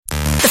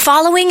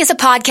following is a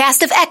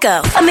podcast of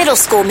Echo, a middle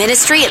school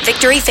ministry at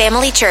Victory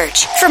Family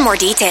Church. For more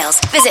details,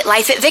 visit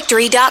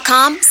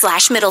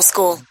lifeatvictory.com/middle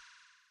school.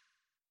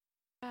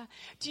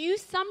 Do you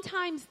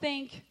sometimes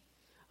think,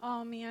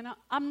 oh man,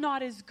 I'm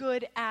not as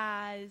good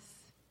as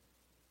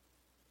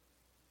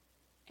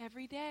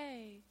every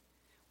day?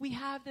 We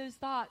have those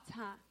thoughts,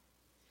 huh?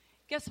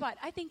 Guess what?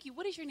 I thank you.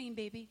 What is your name,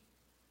 baby?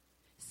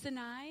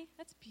 Sinai?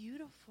 That's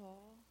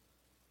beautiful.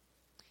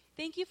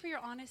 Thank you for your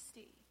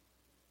honesty.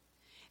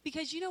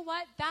 Because you know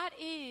what? That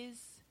is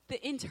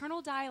the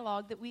internal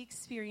dialogue that we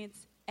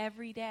experience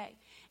every day.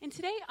 And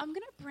today I'm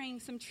going to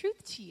bring some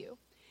truth to you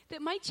that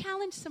might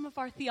challenge some of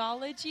our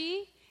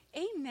theology.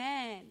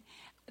 Amen.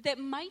 That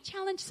might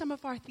challenge some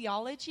of our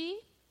theology,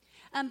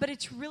 but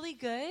it's really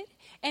good.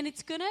 And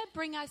it's going to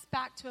bring us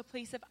back to a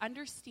place of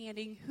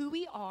understanding who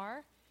we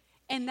are.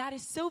 And that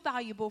is so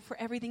valuable for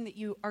everything that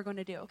you are going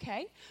to do,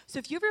 okay? So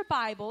if you have your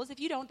Bibles, if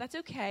you don't, that's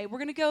okay. We're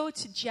going to go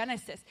to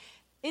Genesis.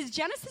 Is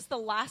Genesis the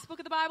last book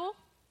of the Bible?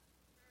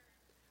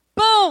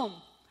 Boom!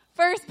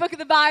 First book of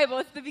the Bible.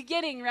 It's the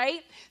beginning,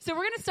 right? So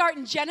we're going to start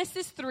in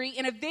Genesis 3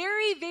 in a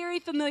very, very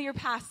familiar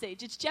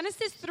passage. It's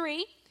Genesis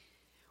 3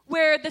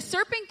 where the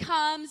serpent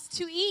comes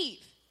to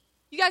Eve.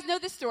 You guys know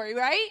this story,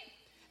 right?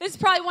 This is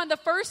probably one of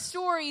the first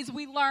stories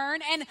we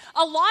learn. And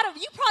a lot of,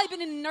 you've probably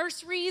been in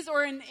nurseries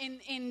or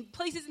in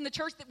places in the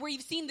church where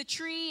you've seen the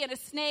tree and a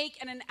snake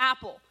and an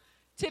apple.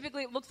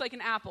 Typically it looks like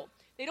an apple.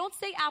 They don't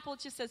say apple,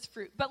 it just says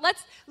fruit. But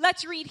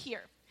let's read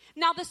here.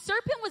 Now the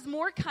serpent was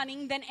more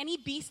cunning than any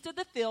beast of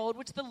the field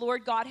which the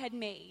Lord God had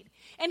made.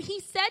 And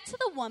he said to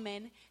the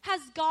woman, has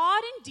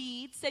God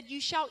indeed said you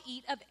shall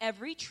eat of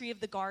every tree of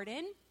the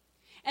garden?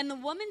 And the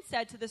woman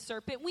said to the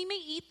serpent, we may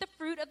eat the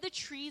fruit of the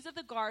trees of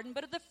the garden,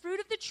 but of the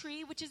fruit of the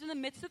tree which is in the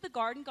midst of the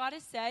garden, God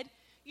has said,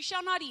 you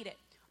shall not eat it,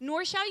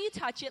 nor shall you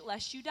touch it,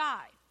 lest you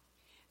die.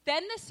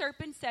 Then the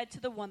serpent said to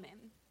the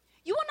woman,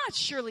 you will not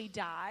surely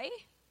die.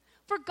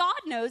 For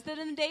God knows that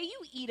in the day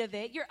you eat of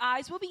it, your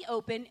eyes will be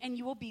open, and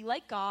you will be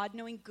like God,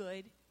 knowing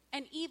good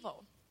and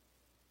evil.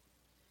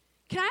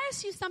 Can I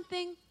ask you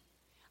something?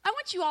 I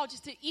want you all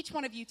just to, each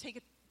one of you, take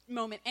a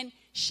moment and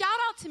shout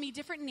out to me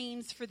different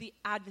names for the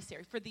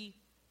adversary, for the,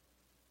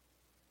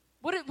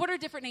 what are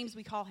different names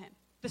we call him?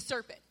 The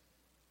serpent.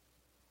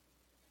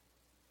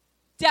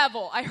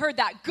 Devil, I heard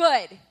that,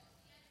 good.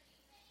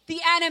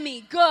 The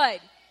enemy, good.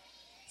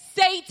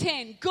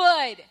 Satan,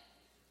 good.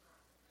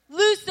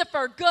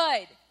 Lucifer,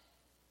 good.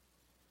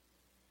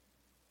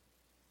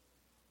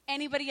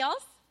 Anybody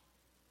else?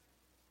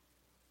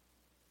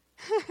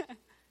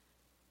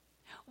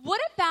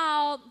 What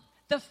about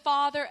the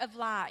father of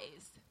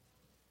lies?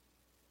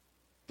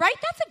 Right?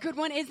 That's a good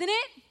one, isn't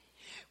it?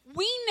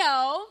 We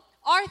know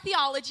our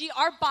theology,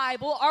 our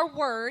Bible, our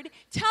word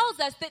tells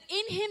us that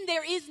in him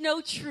there is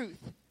no truth.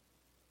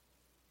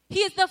 He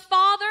is the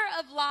father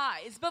of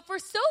lies. But for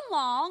so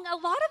long, a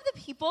lot of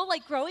the people,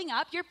 like growing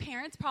up, your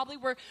parents probably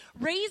were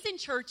raised in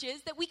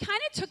churches that we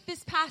kind of took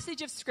this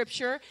passage of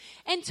scripture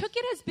and took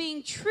it as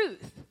being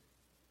truth,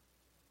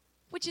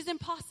 which is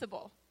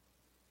impossible.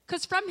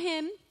 Because from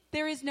him,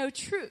 there is no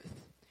truth.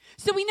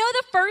 So we know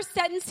the first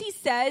sentence he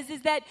says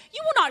is that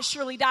you will not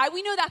surely die.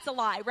 We know that's a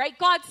lie, right?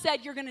 God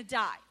said you're going to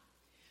die.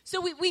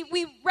 So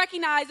we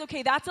recognize,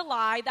 okay, that's a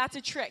lie, that's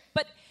a trick.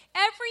 But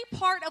every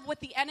part of what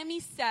the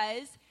enemy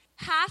says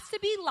has to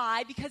be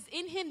lie because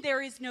in him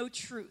there is no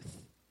truth,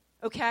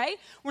 okay?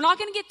 We're not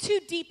going to get too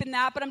deep in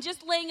that, but I'm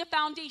just laying a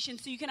foundation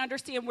so you can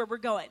understand where we're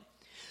going.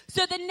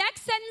 So the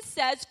next sentence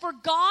says, for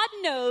God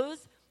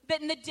knows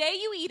that in the day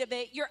you eat of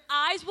it, your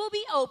eyes will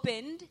be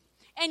opened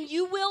and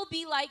you will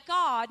be like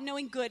God,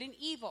 knowing good and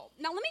evil.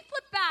 Now let me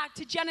flip back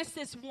to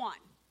Genesis 1.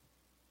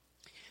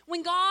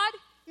 When God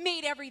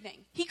made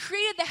everything, he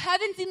created the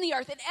heavens and the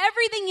earth and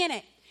everything in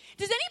it.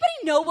 Does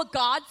anybody know what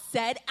God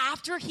said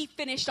after he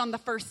finished on the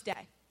first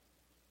day?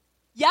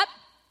 Yep.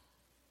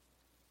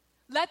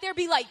 Let there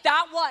be light.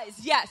 That was,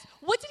 yes.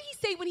 What did he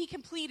say when he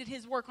completed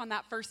his work on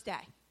that first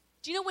day?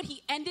 Do you know what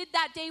he ended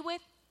that day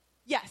with?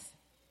 Yes.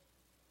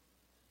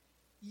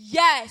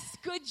 Yes.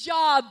 Good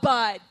job,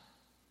 bud.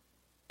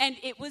 And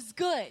it was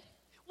good.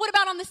 What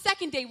about on the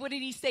second day? What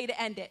did he say to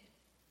end it?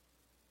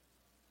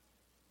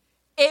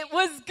 It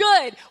was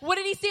good. What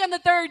did he say on the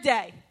third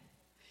day?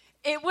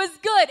 It was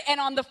good. And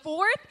on the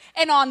fourth,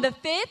 and on the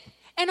fifth,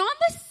 and on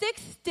the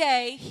sixth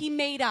day, he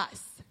made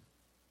us.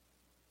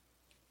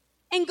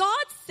 And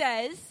God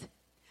says,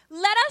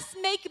 let us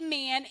make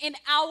man in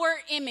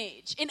our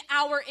image. In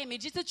our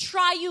image. It's a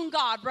triune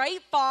God,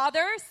 right?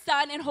 Father,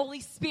 Son, and Holy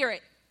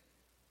Spirit.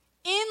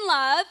 In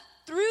love,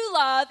 through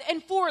love,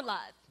 and for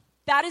love.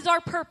 That is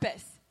our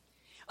purpose.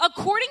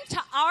 According to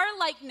our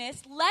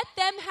likeness, let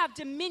them have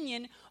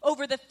dominion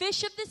over the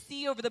fish of the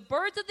sea, over the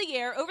birds of the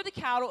air, over the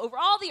cattle, over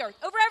all the earth,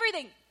 over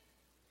everything.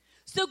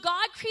 So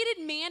God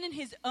created man in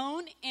his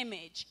own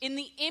image. In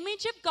the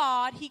image of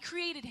God, he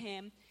created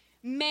him.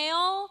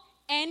 Male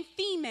and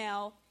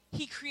female,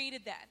 he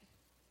created them.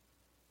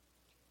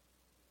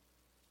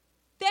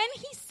 Then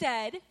he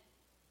said,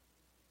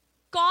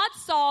 God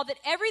saw that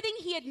everything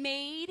he had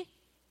made,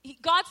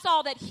 God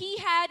saw that he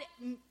had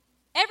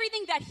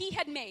everything that he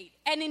had made.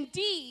 And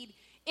indeed,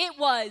 it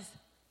was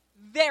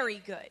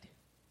very good.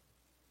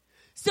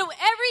 So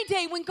every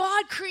day when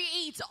God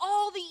creates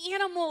all the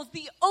animals,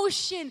 the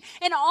ocean,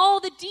 and all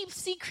the deep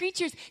sea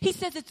creatures, he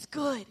says it's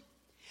good.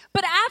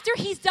 But after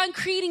he's done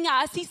creating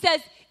us, he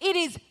says it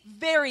is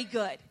very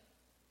good.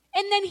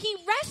 And then he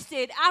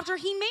rested after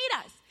he made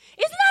us.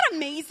 Isn't that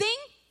amazing?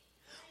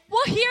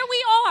 Well, here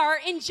we are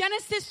in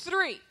Genesis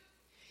 3.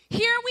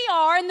 Here we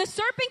are, and the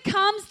serpent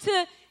comes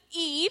to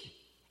Eve,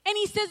 and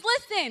he says,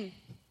 listen,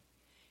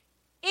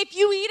 if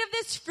you eat of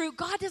this fruit,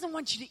 God doesn't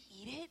want you to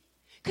eat it.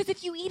 Because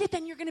if you eat it,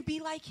 then you're going to be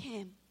like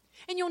him.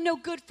 And you'll know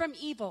good from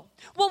evil.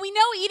 Well, we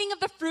know eating of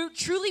the fruit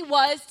truly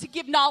was to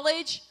give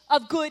knowledge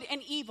of good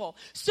and evil.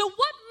 So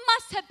what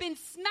must have been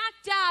smack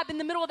dab in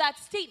the middle of that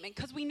statement?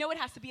 Because we know it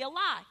has to be a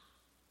lie.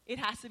 It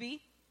has to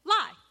be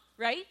lie,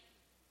 right?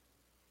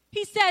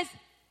 He says,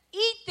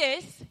 eat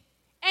this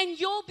and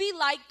you'll be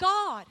like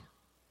God.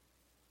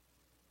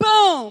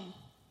 Boom.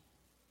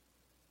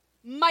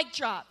 Mic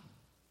drop.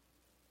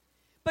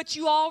 But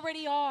you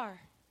already are.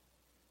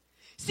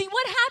 See,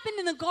 what happened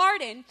in the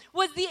garden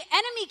was the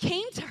enemy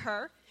came to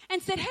her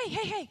and said,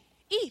 hey,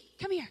 Eve,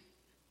 come here.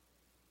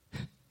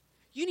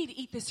 You need to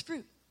eat this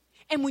fruit.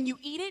 And when you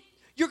eat it,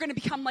 you're going to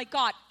become like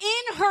God.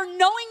 In her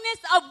knowingness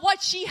of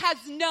what she has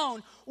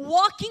known,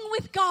 walking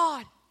with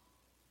God,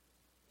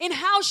 in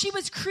how she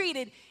was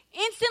created,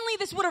 instantly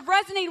this would have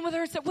resonated with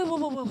her and said, whoa,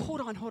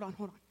 hold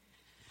on.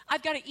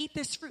 I've got to eat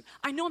this fruit.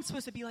 I know I'm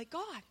supposed to be like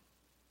God.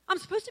 I'm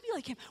supposed to be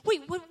like him.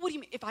 Wait, what do you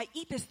mean? If I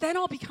eat this, then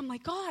I'll become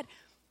like God.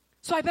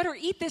 So I better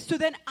eat this so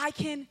then I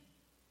can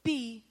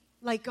be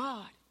like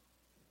God.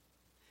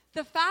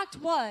 The fact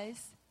was,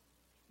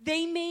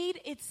 they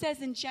made, it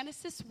says in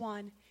Genesis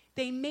 1,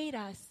 they made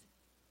us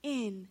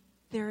in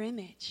their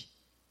image.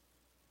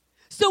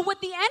 So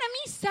what the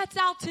enemy sets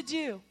out to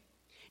do,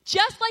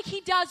 just like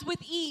he does with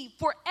Eve,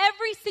 for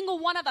every single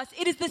one of us,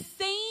 it is the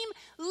same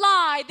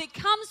lie that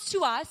comes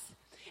to us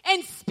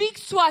and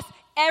speaks to us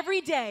every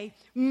day,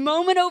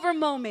 moment over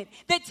moment,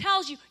 that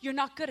tells you you're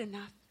not good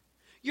enough.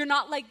 You're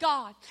not like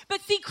God. But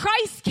see,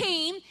 Christ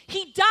came,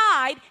 he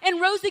died, and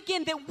rose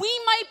again that we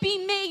might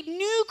be made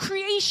new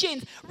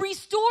creations,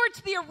 restored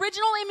to the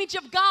original image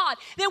of God,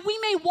 that we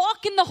may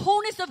walk in the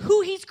wholeness of who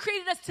he's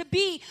created us to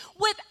be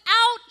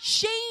without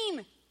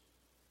shame.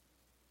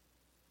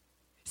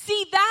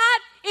 See, that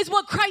is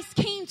what Christ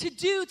came to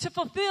do, to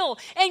fulfill.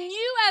 And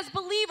you as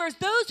believers,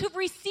 those who've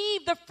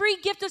received the free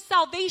gift of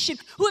salvation,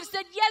 who have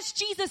said, yes,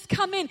 Jesus,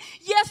 come in.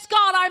 Yes,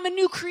 God, I'm a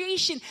new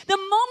creation. The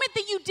moment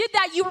that you did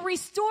that, you were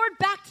restored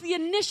back to the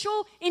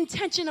initial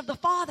intention of the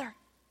Father.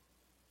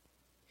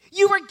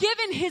 You were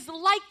given his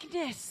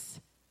likeness.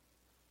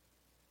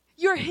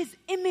 You're his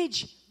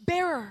image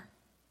bearer.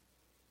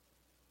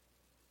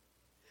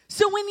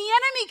 So when the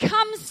enemy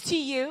comes to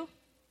you,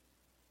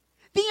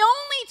 the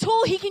only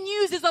tool he can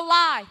use is a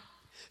lie.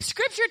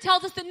 Scripture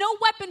tells us that no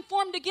weapon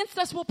formed against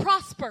us will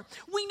prosper.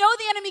 We know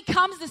the enemy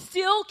comes to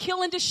steal,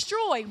 kill, and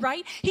destroy,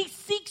 right? He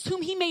seeks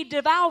whom he may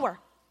devour.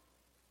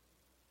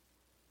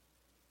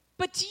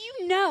 But do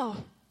you know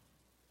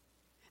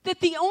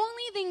that the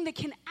only thing that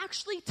can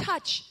actually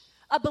touch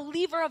a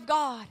believer of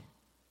God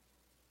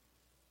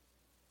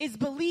is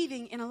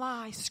believing in a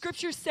lie?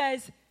 Scripture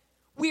says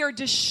we are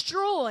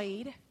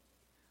destroyed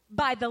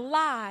by the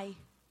lie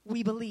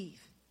we believe.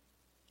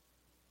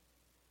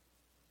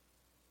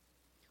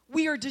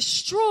 We are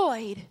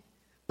destroyed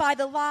by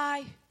the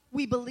lie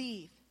we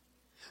believe.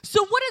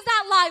 So what does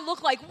that lie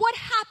look like? What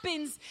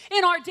happens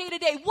in our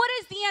day-to-day? What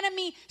is the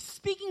enemy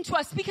speaking to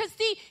us? Because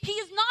see, he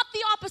is not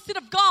the opposite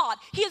of God.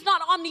 He is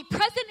not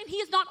omnipresent and he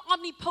is not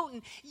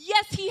omnipotent.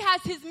 Yes, he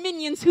has his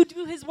minions who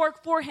do his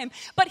work for him,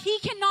 but he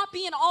cannot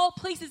be in all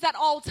places at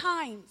all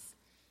times.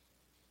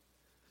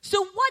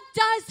 So what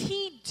does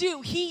he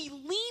do? He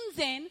leans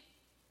in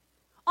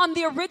on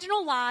the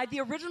original lie,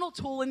 the original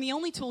tool, and the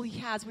only tool he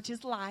has, which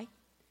is lie.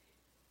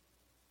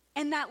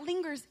 And that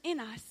lingers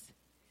in us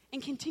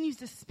and continues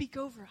to speak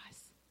over us.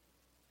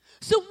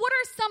 So what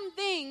are some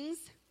things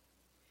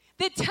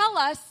that tell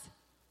us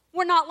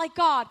we're not like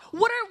God?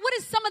 What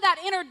is some of that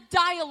inner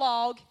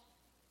dialogue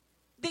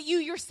that you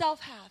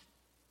yourself have?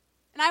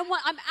 And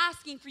I'm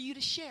asking for you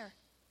to share.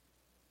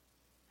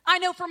 I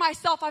know for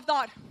myself, I've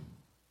thought,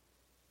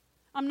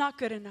 I'm not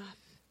good enough.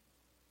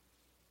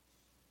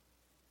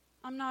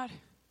 I'm not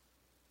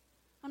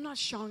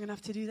strong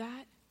enough to do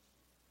that.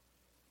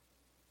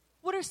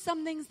 What are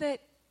some things that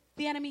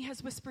the enemy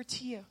has whispered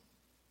to you?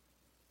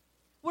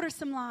 What are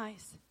some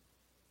lies?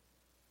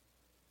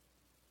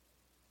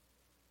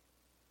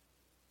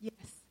 Yes.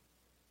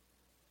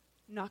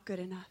 Not good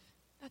enough.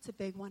 That's a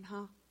big one,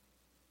 huh?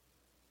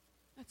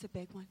 That's a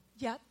big one.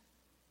 Yep.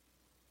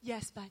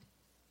 Yes, bud.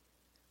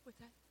 What's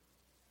that?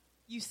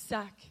 You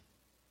suck.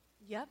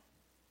 Yep.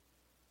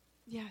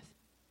 Yes.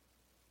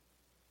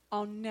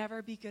 I'll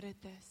never be good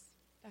at this.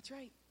 That's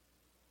right.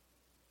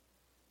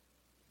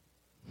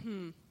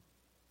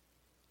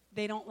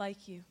 They don't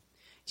like you.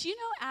 Do you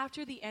know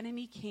after the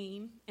enemy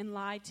came and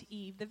lied to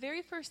Eve, the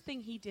very first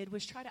thing he did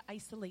was try to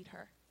isolate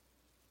her.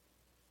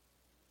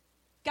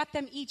 got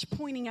them each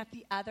pointing at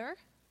the other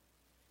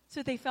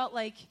so they felt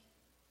like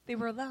they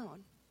were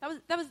alone.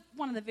 That was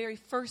one of the very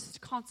first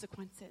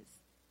consequences.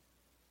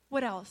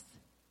 What else?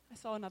 I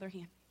saw another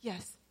hand.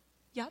 Yes.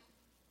 Yep.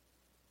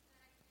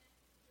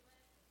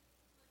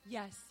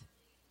 Yes.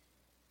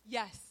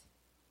 Yes.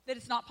 That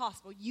it's not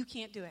possible. You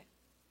can't do it.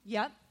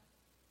 Yep.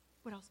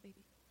 What else,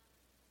 baby?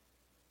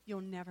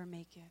 You'll never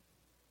make it.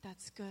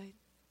 That's good.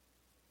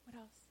 What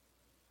else?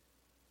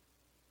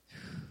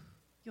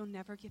 You'll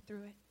never get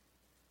through it.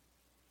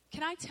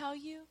 Can I tell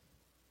you?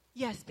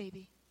 Yes,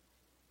 baby.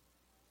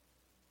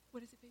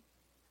 What is it, baby?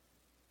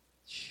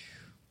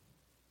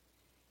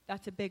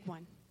 That's a big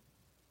one.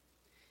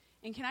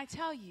 And can I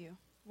tell you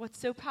what's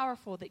so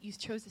powerful that you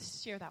chose to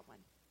share that one?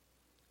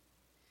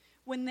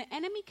 When the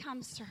enemy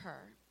comes to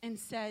her and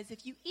says,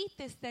 if you eat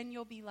this, then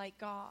you'll be like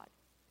God.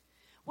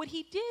 What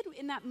he did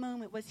in that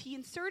moment was he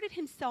inserted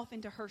himself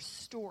into her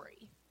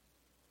story,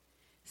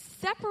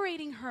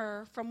 separating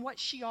her from what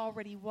she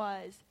already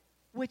was,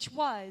 which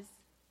was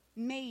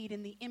made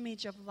in the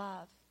image of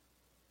love,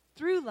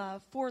 through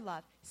love, for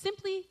love,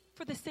 simply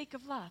for the sake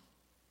of love.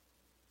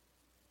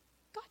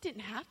 God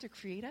didn't have to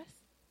create us,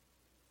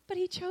 but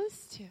he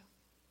chose to.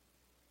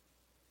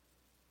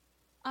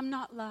 I'm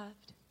not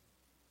loved.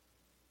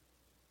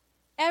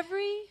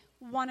 Every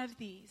one of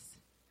these,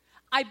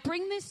 I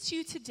bring this to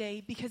you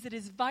today because it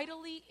is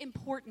vitally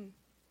important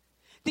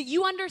that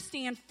you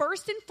understand,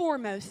 first and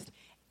foremost,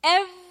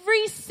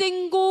 every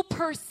single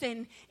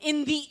person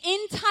in the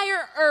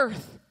entire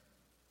earth,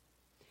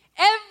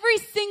 every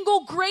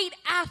single great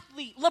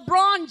athlete,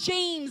 LeBron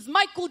James,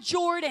 Michael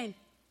Jordan,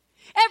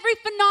 every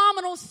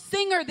phenomenal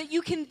singer that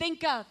you can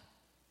think of,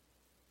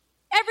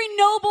 every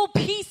Nobel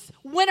Peace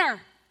winner,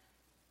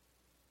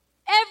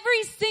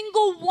 every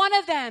single one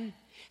of them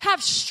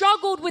have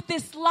struggled with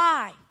this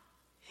lie.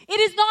 It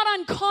is not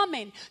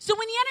uncommon. So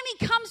when the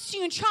enemy comes to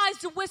you and tries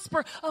to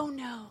whisper, oh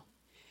no,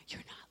 you're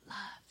not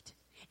loved.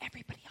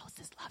 Everybody else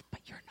is loved,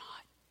 but you're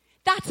not.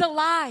 That's a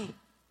lie.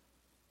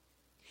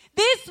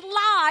 This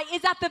lie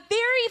is at the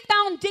very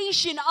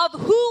foundation of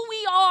who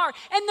we are.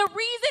 And the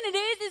reason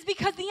it is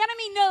because the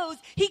enemy knows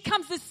he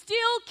comes to steal,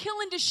 kill,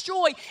 and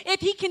destroy.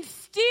 If he can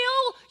steal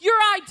your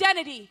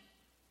identity,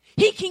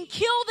 he can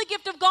kill the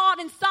gift of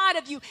God inside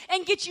of you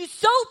and get you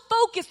so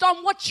focused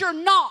on what you're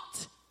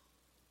not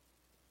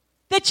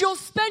that you'll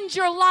spend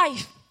your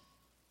life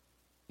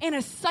in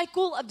a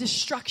cycle of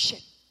destruction.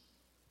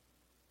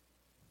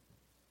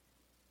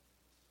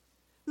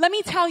 Let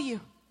me tell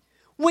you,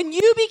 when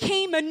you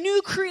became a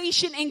new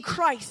creation in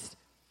Christ,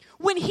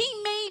 when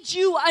he made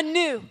you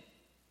anew,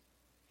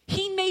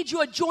 he made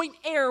you a joint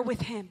heir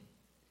with him.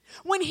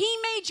 When he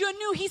made you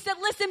anew, he said,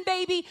 listen,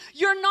 baby,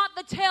 you're not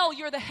the tail,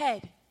 you're the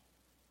head.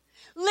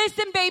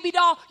 Listen, baby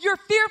doll, you're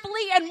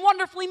fearfully and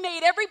wonderfully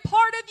made. Every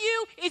part of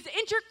you is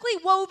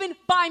intricately woven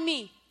by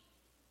me.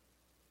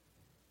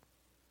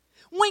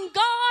 When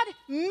God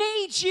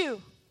made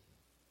you,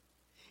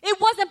 it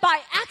wasn't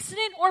by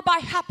accident or by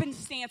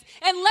happenstance.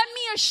 And let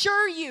me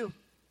assure you,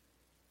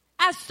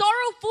 as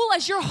sorrowful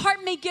as your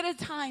heart may get at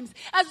times,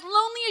 as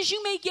lonely as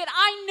you may get,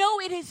 I know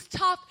it is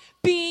tough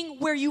being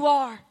where you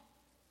are.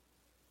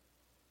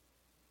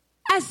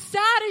 As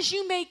sad as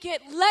you may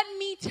get, let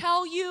me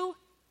tell you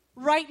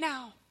right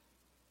now,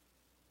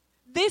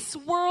 this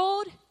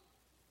world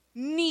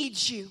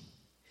needs you.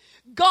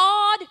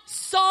 God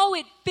saw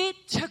it fit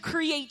to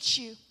create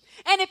you.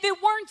 And if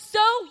it weren't so,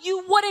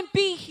 you wouldn't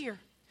be here.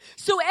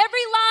 So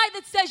every lie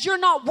that says you're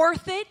not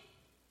worth it,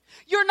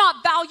 you're not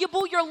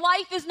valuable, your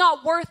life is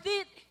not worth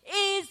it,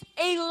 is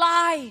a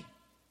lie.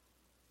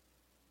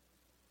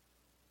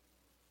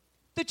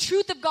 The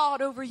truth of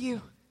God over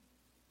you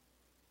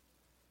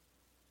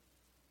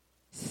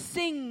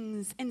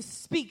sings and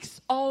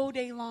speaks all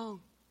day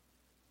long.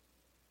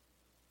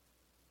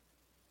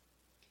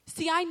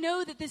 See, I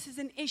know that this is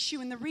an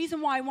issue, and the reason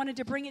why I wanted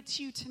to bring it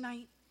to you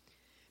tonight,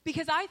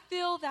 because I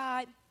know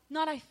that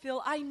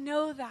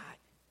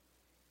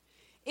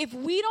if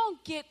we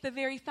don't get the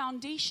very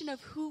foundation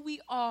of who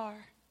we are,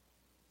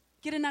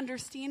 get an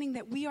understanding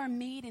that we are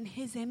made in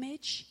his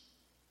image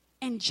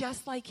and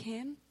just like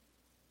him,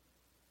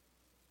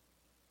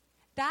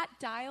 that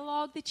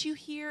dialogue that you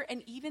hear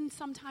and even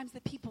sometimes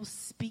that people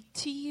speak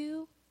to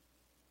you,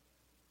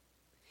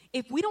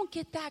 if we don't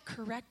get that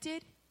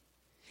corrected,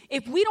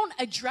 if we don't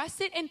address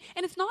it, and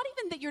it's not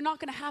even that you're not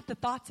going to have the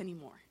thoughts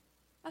anymore.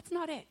 That's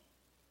not it.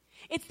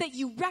 It's that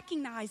you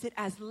recognize it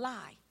as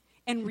lie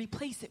and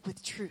replace it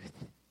with truth.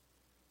 Amen.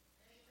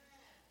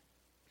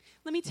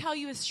 Let me tell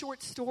you a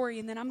short story,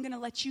 and then I'm going to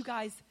let you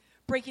guys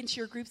break into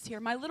your groups here.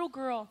 My little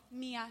girl,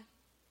 Mia,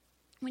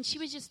 when she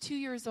was just 2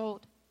 years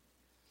old,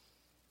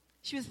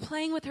 she was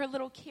playing with her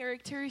little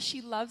characters.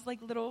 She loves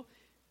like little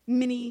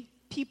mini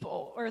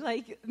people or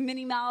like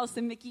Minnie Mouse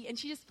and Mickey, and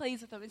she just plays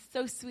with them. It's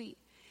so sweet.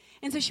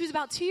 And so she was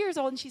about 2 years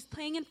old, and she's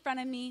playing in front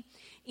of me,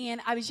 and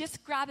I was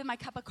just grabbing my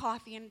cup of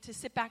coffee and to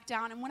sit back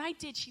down. And when I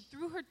did, she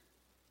threw her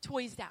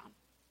toys down.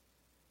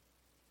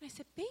 And I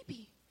said,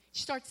 baby.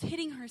 She starts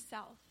hitting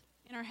herself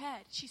in her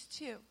head. She's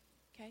 2,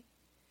 okay?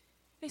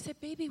 And I said,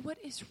 baby, what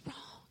is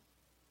wrong?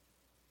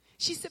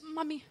 She said,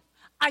 Mommy,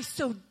 I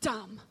so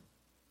dumb.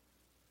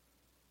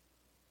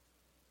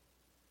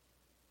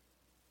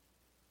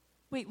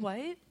 Wait,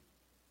 what?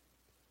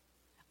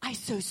 I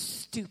so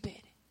stupid.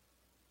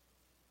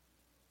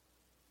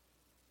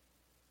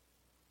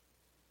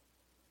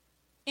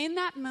 In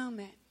that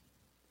moment,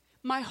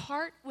 my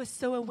heart was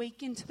so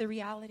awakened to the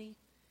reality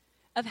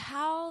of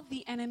how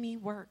the enemy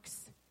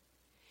works.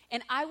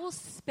 And I will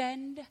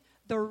spend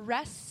the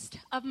rest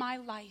of my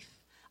life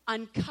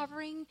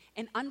uncovering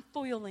and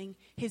unfoiling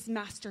his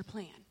master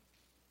plan.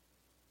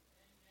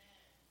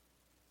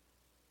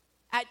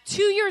 At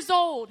 2 years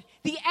old,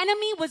 the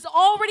enemy was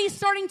already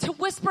starting to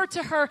whisper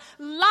to her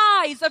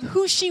lies of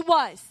who she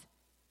was.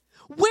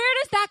 Where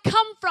does that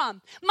come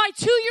from? My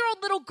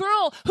 2-year-old little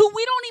girl, who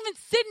we don't even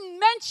sit and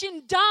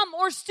mention dumb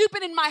or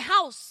stupid in my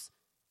house.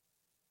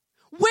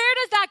 Where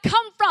does that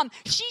come from?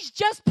 She's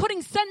just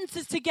putting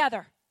sentences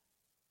together.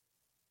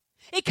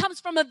 It comes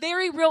from a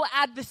very real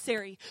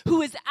adversary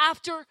who is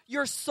after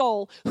your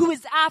soul, who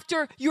is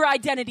after your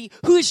identity,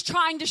 who is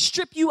trying to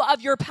strip you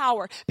of your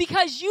power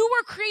because you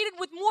were created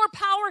with more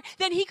power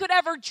than he could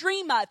ever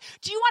dream of.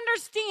 Do you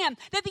understand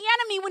that the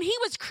enemy, when he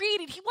was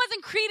created, he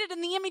wasn't created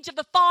in the image of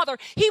the Father.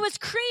 He was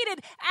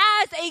created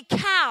as a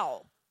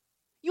cow.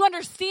 You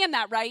understand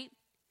that, right?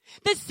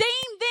 The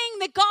same thing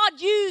that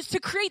God used to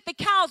create the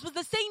cows was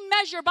the same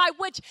measure by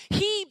which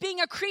he,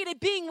 being a created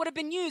being, would have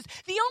been used.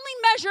 The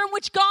only measure in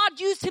which God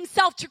used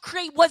himself to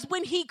create was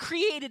when he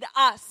created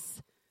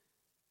us.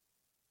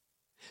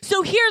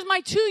 So here's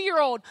my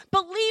 2-year-old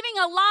believing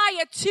a lie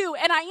at 2,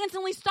 and I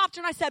instantly stopped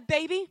her and I said,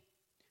 baby,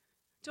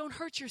 don't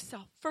hurt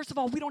yourself. First of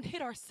all, we don't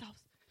hit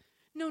ourselves.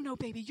 No,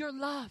 baby, you're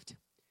loved.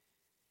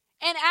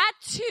 And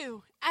at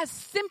 2, as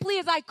simply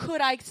as I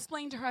could, I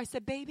explained to her, I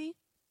said, baby,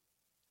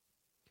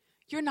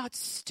 you're not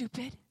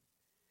stupid.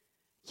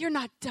 You're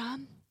not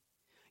dumb.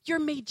 You're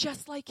made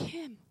just like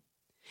him.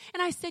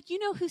 And I said, you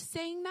know who's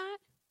saying that?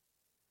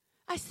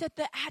 I said,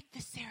 the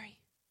adversary.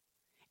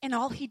 And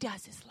all he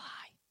does is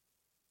lie.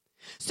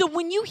 So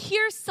when you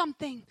hear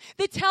something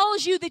that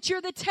tells you that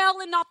you're the tail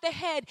and not the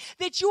head,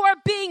 that you are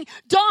being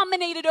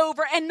dominated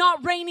over and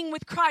not reigning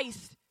with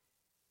Christ,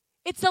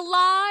 it's a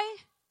lie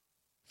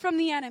from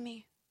the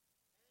enemy.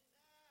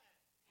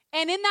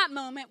 And in that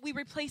moment, we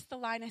replaced the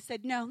line. I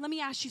said, no, let me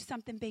ask you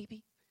something,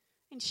 baby.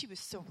 And she was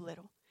so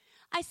little.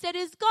 I said,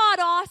 is God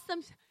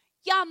awesome?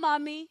 Yeah,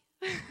 Mommy.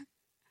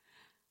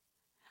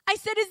 I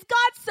said, is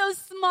God so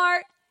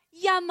smart?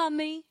 Yeah,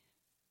 Mommy.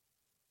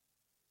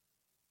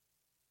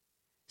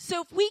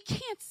 So if we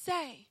can't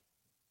say,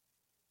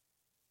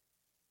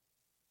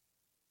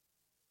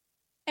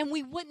 and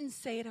we wouldn't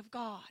say it of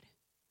God,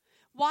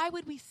 why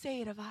would we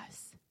say it of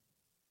us?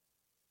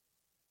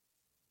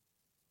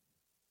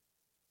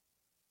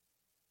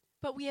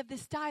 But we have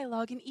this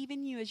dialogue, and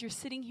even you, as you're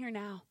sitting here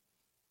now,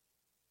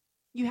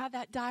 you have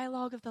that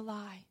dialogue of the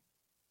lie.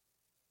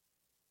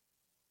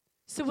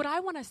 So what I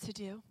want us to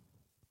do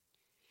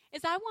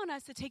is I want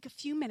us to take a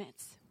few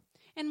minutes,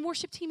 and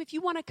worship team, if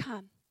you want to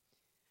come,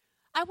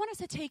 I want us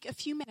to take a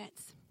few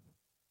minutes,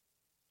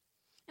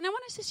 and I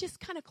want us to just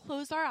kind of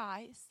close our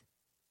eyes,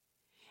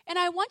 and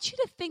I want you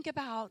to think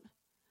about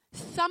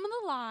some of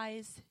the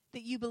lies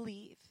that you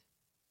believe.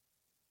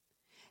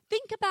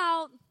 Think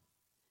about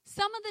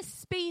some of the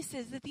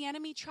spaces that the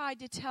enemy tried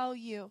to tell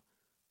you,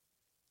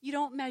 you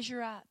don't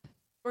measure up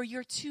or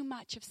you're too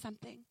much of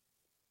something.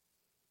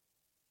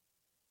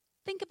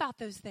 Think about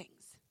those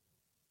things.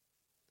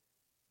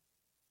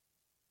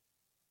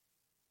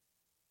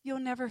 You'll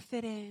never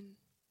fit in.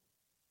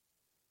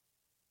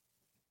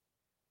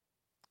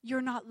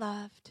 You're not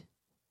loved.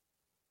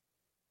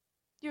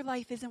 Your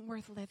life isn't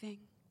worth living.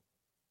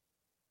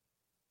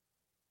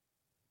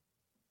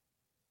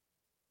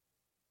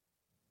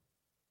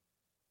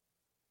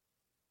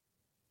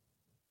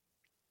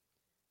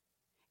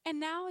 And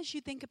now as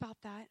you think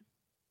about that,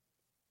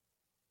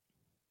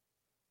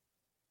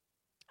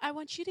 I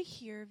want you to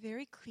hear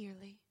very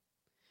clearly,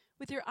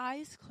 with your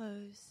eyes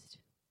closed,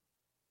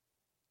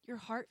 your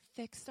heart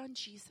fixed on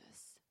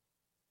Jesus.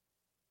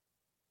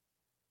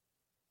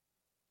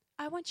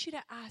 I want you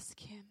to ask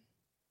him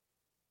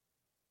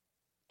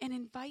and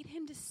invite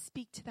him to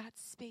speak to that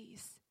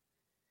space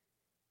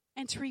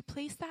and to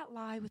replace that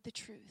lie with the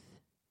truth.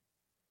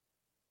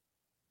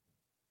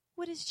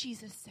 What does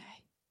Jesus say?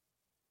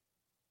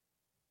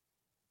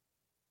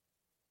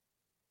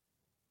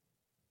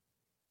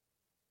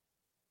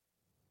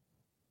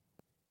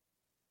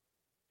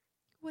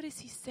 What does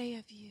he say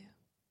of you?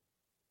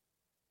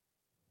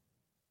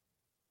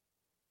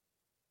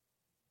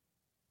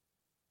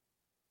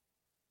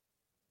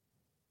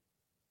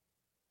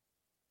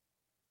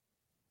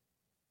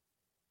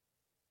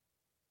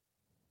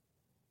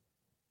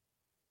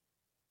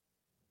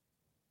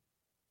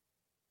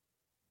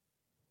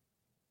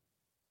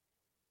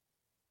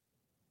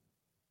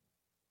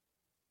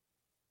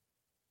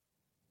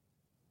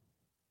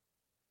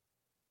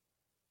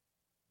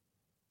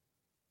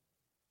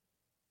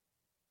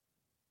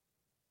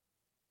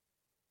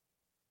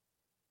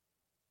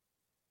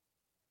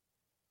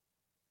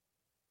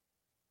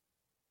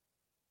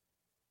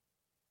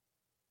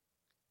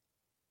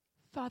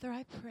 Father,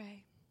 I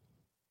pray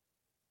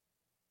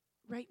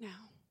right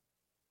now,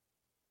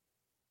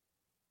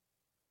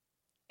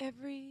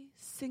 every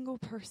single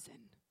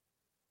person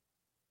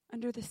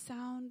under the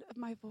sound of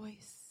my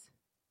voice,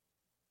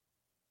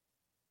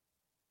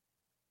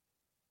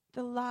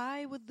 the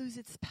lie would lose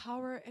its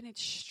power and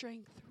its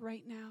strength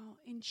right now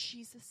in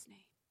Jesus' name.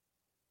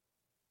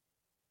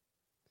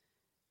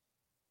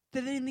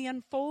 That in the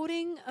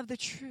unfolding of the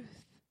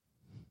truth,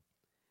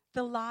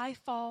 the lie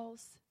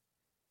falls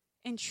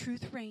and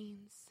truth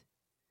reigns.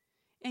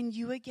 And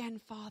you again,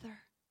 Father,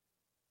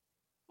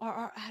 are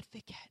our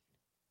advocate.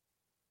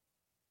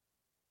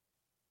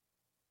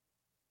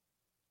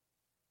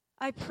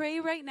 I pray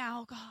right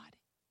now, God,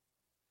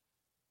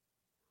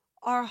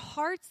 our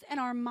hearts and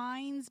our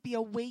minds be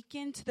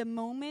awakened to the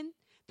moment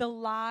the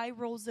lie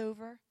rolls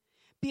over.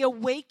 Be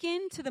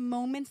awakened to the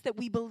moments that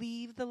we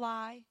believe the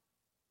lie.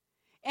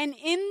 And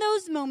in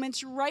those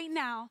moments right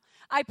now,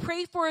 I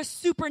pray for a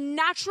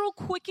supernatural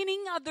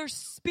quickening of their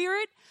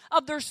spirit,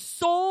 of their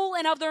soul,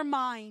 and of their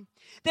mind.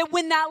 That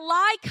when that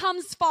lie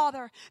comes,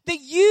 Father, that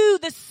you,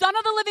 the Son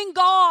of the living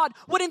God,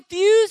 would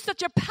infuse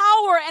such a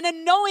power and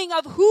a knowing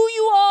of who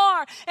you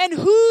are and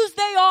whose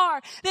they are,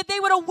 that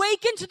they would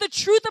awaken to the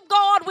truth of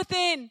God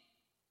within.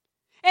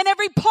 And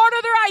every part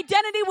of their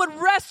identity would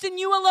rest in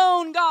you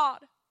alone, God.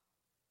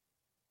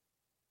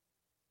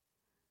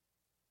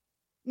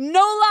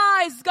 No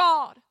lies,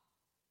 God,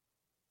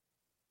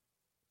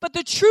 but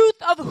the truth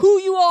of who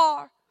you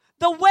are,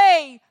 the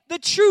way, the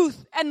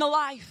truth, and the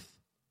life.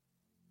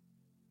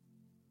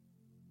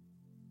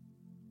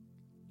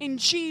 In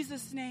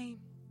Jesus' name,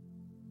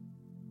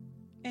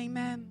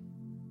 amen.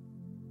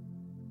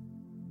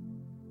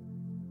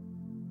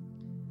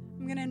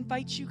 I'm going to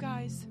invite you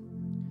guys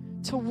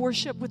to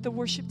worship with the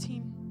worship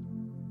team.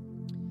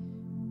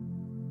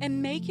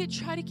 And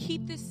try to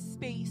keep this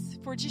space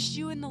for just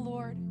you and the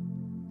Lord.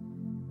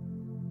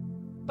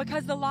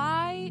 Because the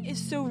lie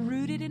is so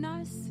rooted in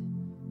us,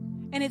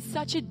 and it's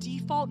such a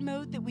default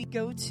mode that we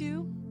go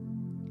to,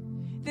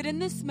 that in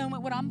this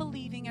moment, what I'm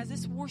believing as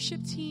this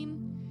worship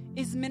team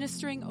is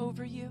ministering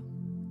over you,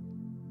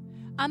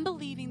 I'm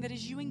believing that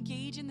as you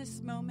engage in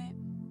this moment,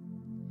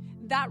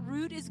 that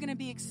root is going to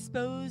be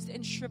exposed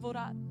and shriveled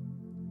up.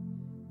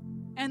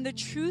 And the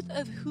truth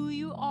of who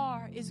you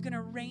are is going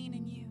to reign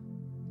in you.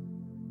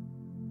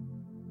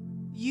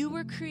 You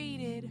were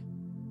created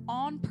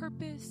on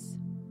purpose,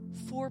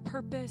 for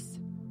purpose,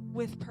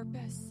 with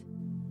purpose.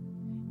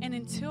 And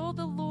until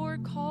the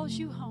Lord calls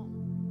you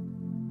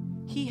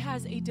home, He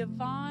has a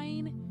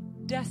divine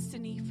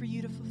destiny for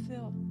you to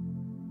fulfill.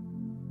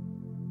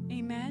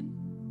 Amen.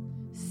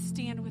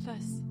 Stand with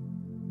us.